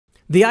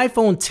The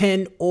iPhone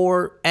X,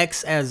 or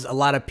X as a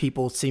lot of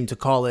people seem to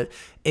call it,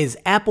 is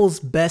Apple's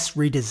best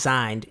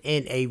redesigned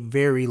in a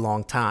very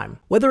long time.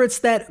 Whether it's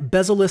that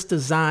bezel-less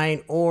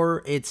design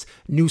or its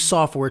new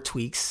software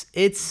tweaks,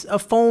 it's a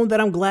phone that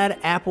I'm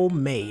glad Apple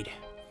made.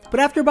 But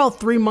after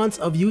about 3 months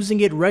of using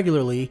it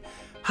regularly,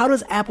 how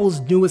does Apple's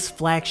newest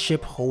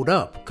flagship hold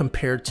up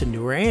compared to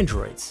newer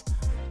Androids?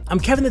 I'm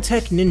Kevin the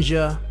Tech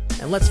Ninja,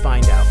 and let's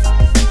find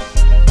out.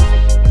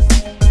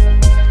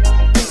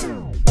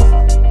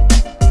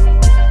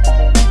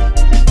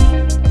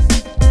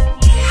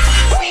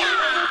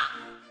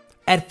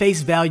 At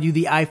face value,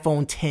 the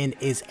iPhone X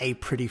is a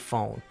pretty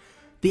phone.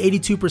 The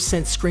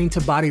 82% screen to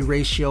body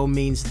ratio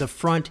means the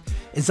front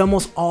is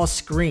almost all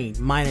screen,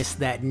 minus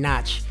that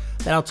notch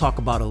that I'll talk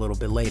about a little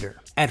bit later.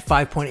 At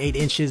 5.8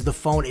 inches, the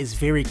phone is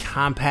very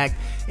compact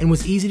and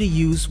was easy to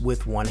use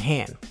with one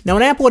hand. Now,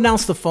 when Apple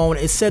announced the phone,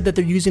 it said that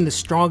they're using the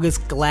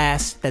strongest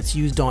glass that's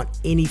used on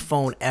any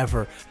phone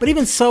ever. But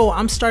even so,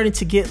 I'm starting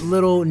to get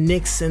little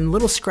nicks and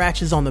little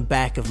scratches on the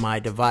back of my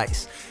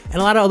device. And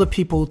a lot of other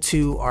people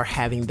too are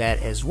having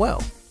that as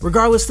well.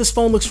 Regardless, this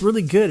phone looks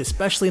really good,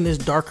 especially in this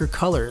darker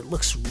color. It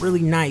looks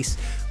really nice.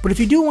 But if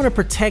you do want to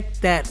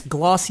protect that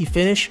glossy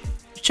finish,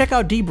 check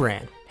out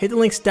dbrand. Hit the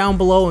links down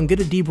below and get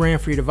a dbrand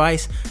for your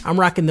device. I'm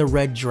rocking the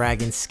Red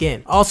Dragon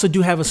skin. I also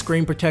do have a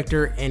screen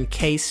protector and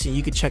case, and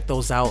you can check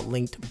those out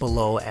linked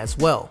below as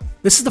well.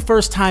 This is the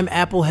first time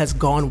Apple has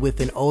gone with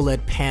an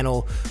OLED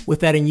panel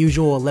with that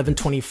unusual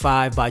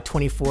 1125 by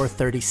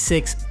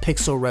 2436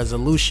 pixel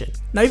resolution.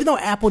 Now, even though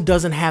Apple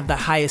doesn't have the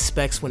highest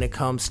specs when it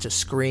comes to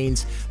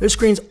screens, their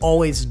screens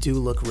always do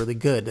look really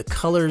good. The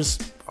colors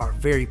are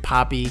very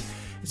poppy,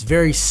 it's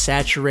very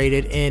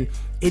saturated, and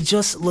it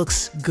just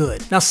looks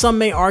good. Now, some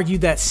may argue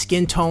that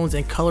skin tones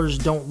and colors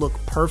don't look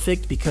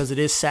perfect because it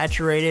is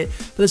saturated,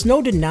 but there's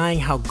no denying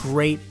how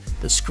great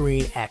the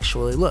screen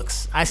actually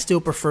looks. I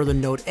still prefer the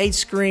Note 8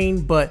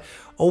 screen, but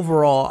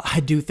overall, I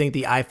do think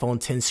the iPhone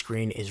X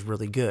screen is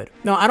really good.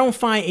 Now, I don't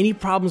find any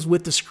problems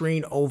with the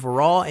screen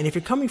overall, and if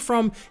you're coming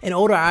from an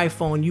older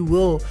iPhone, you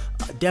will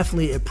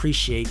definitely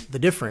appreciate the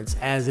difference,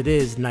 as it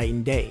is night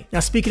and day. Now,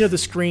 speaking of the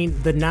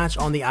screen, the notch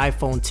on the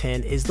iPhone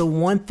X is the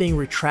one thing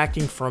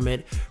retracting from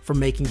it for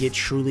making it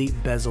truly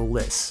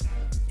bezel-less.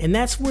 And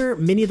that's where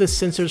many of the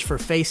sensors for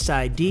Face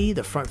ID,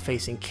 the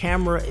front-facing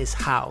camera, is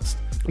housed.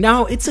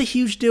 Now, it's a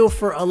huge deal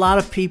for a lot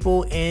of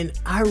people, and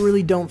I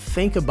really don't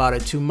think about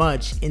it too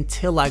much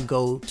until I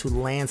go to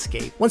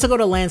landscape. Once I go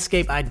to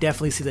landscape, I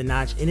definitely see the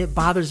notch, and it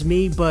bothers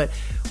me, but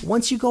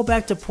once you go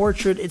back to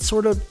portrait, it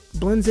sort of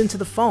blends into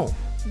the phone.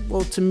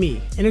 Well, to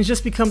me. And it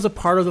just becomes a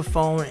part of the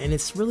phone, and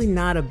it's really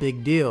not a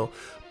big deal.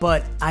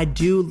 But I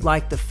do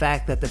like the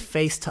fact that the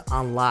face to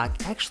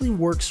unlock actually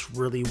works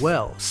really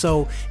well.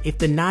 So if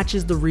the notch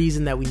is the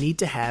reason that we need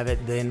to have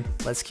it, then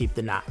let's keep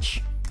the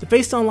notch. The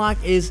face to unlock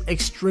is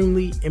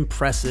extremely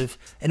impressive,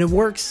 and it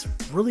works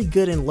really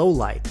good in low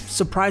light,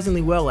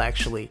 surprisingly well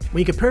actually.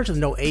 When you compare it to the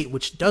Note 8,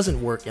 which doesn't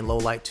work in low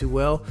light too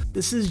well,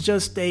 this is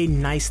just a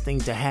nice thing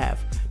to have.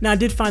 Now, I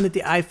did find that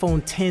the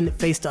iPhone X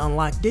face to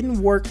unlock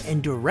didn't work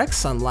in direct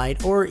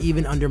sunlight or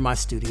even under my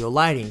studio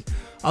lighting,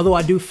 although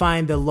I do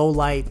find the low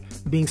light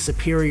being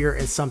superior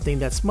is something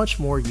that's much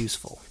more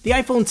useful. The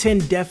iPhone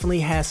X definitely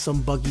has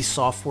some buggy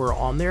software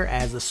on there,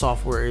 as the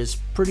software is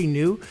pretty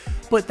new,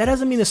 but that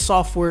doesn't mean the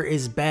software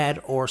is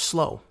bad or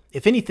slow.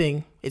 If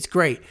anything, it's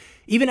great.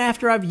 Even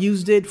after I've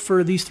used it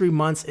for these 3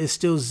 months, it's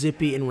still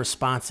zippy and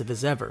responsive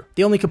as ever.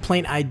 The only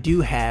complaint I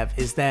do have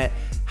is that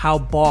how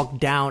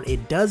bogged down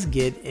it does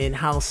get and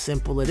how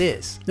simple it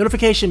is.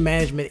 Notification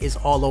management is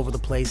all over the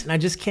place, and I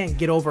just can't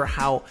get over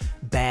how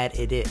bad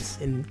it is.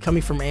 And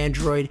coming from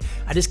Android,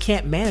 I just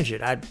can't manage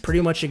it. I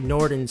pretty much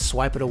ignore it and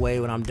swipe it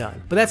away when I'm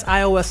done. But that's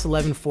iOS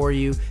 11 for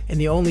you,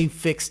 and the only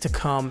fix to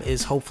come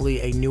is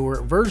hopefully a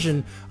newer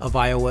version of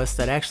iOS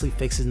that actually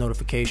fixes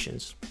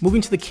notifications.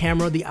 Moving to the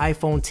camera, the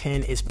iPhone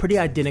X is pretty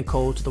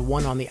identical to the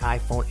one on the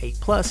iPhone 8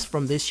 Plus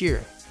from this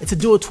year. It's a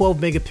dual 12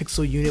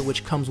 megapixel unit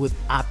which comes with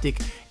optic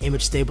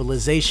image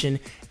stabilization,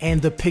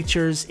 and the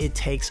pictures it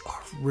takes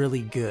are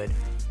really good.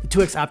 The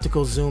 2x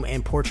optical zoom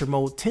and portrait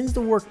mode tends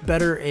to work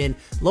better in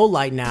low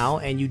light now,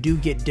 and you do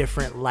get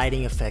different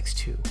lighting effects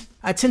too.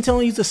 I tend to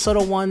only use the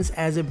subtle ones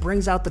as it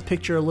brings out the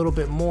picture a little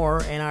bit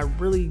more, and I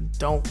really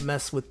don't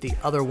mess with the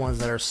other ones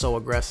that are so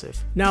aggressive.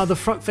 Now, the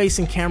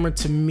front-facing camera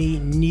to me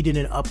needed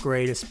an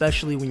upgrade,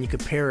 especially when you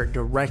compare it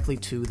directly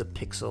to the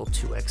Pixel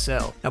 2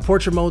 XL. Now,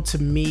 portrait mode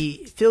to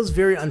me feels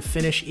very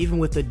unfinished even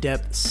with the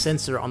depth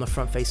sensor on the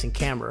front-facing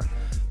camera.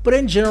 But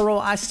in general,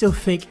 I still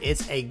think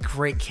it's a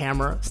great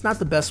camera. It's not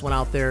the best one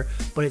out there,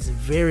 but it's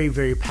very,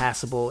 very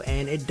passable,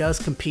 and it does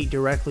compete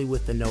directly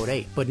with the Note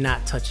 8, but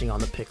not touching on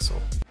the Pixel.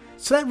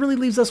 So that really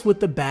leaves us with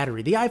the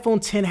battery. The iPhone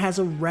X has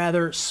a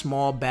rather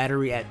small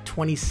battery at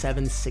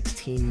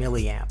 2716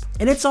 milliamp.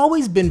 And it's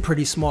always been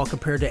pretty small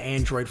compared to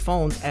Android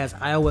phones, as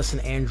iOS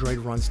and Android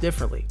runs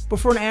differently.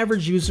 But for an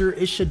average user,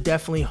 it should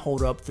definitely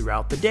hold up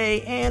throughout the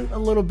day and a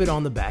little bit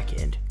on the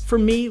back end. For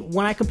me,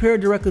 when I compare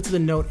it directly to the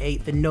Note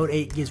 8, the Note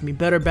 8 gives me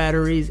better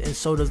batteries and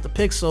so does the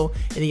Pixel,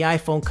 and the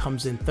iPhone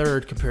comes in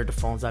third compared to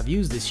phones I've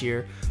used this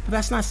year, but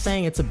that's not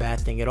saying it's a bad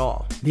thing at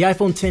all. The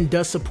iPhone X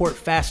does support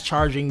fast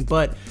charging,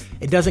 but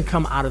it doesn't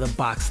come out of the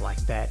box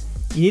like that.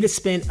 You need to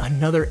spend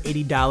another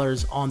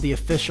 $80 on the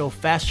official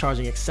fast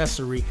charging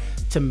accessory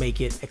to make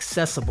it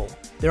accessible.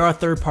 There are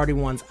third-party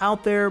ones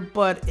out there,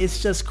 but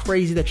it's just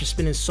crazy that you're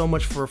spending so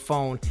much for a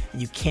phone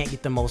and you can't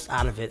get the most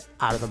out of it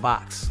out of the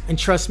box. And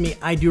trust me,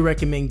 I do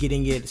recommend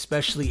getting it,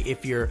 especially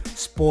if you're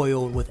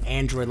spoiled with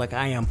Android like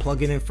I am.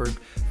 Plug it in for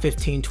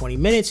 15-20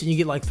 minutes and you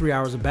get like 3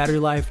 hours of battery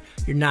life.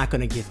 You're not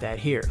gonna get that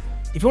here.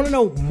 If you wanna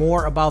know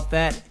more about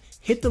that,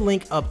 hit the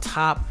link up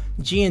top.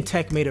 GN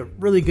Tech made a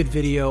really good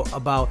video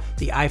about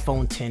the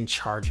iPhone X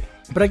charging.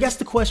 But I guess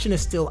the question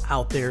is still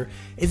out there,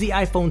 is the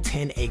iPhone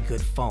X a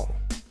good phone?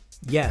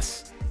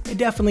 Yes, it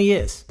definitely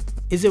is.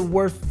 Is it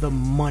worth the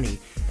money?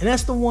 And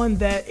that's the one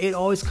that it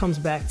always comes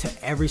back to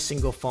every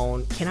single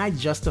phone. Can I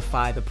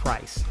justify the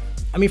price?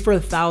 I mean, for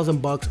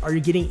 $1,000, are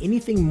you getting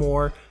anything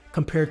more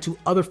compared to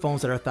other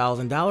phones that are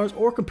 $1,000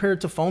 or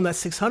compared to a phone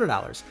that's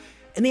 $600?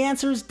 And the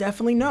answer is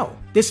definitely no.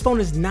 This phone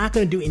is not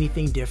gonna do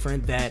anything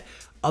different that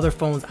other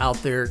phones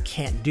out there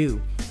can't do.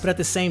 But at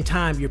the same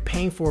time, you're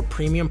paying for a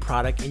premium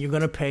product and you're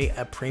gonna pay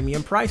a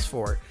premium price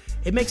for it.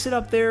 It makes it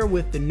up there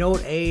with the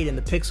Note 8 and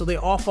the Pixel. They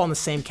all fall in the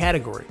same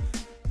category.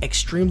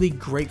 Extremely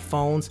great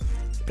phones,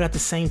 but at the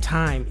same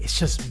time, it's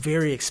just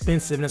very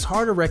expensive, and it's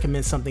hard to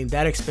recommend something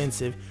that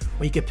expensive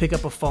when you could pick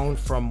up a phone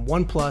from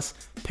OnePlus,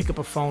 pick up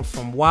a phone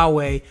from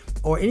Huawei,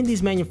 or any of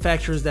these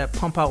manufacturers that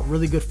pump out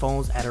really good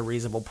phones at a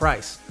reasonable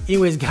price.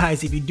 Anyways,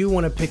 guys, if you do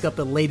want to pick up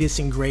the latest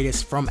and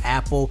greatest from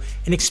Apple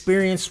and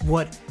experience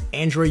what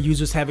Android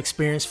users have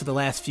experienced for the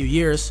last few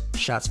years,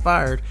 shots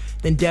fired,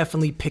 then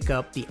definitely pick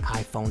up the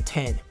iPhone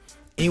X.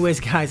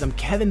 Anyways, guys, I'm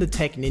Kevin the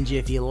Tech Ninja.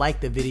 If you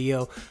liked the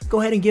video, go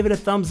ahead and give it a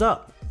thumbs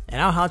up,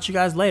 and I'll holler at you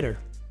guys later.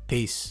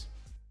 Peace.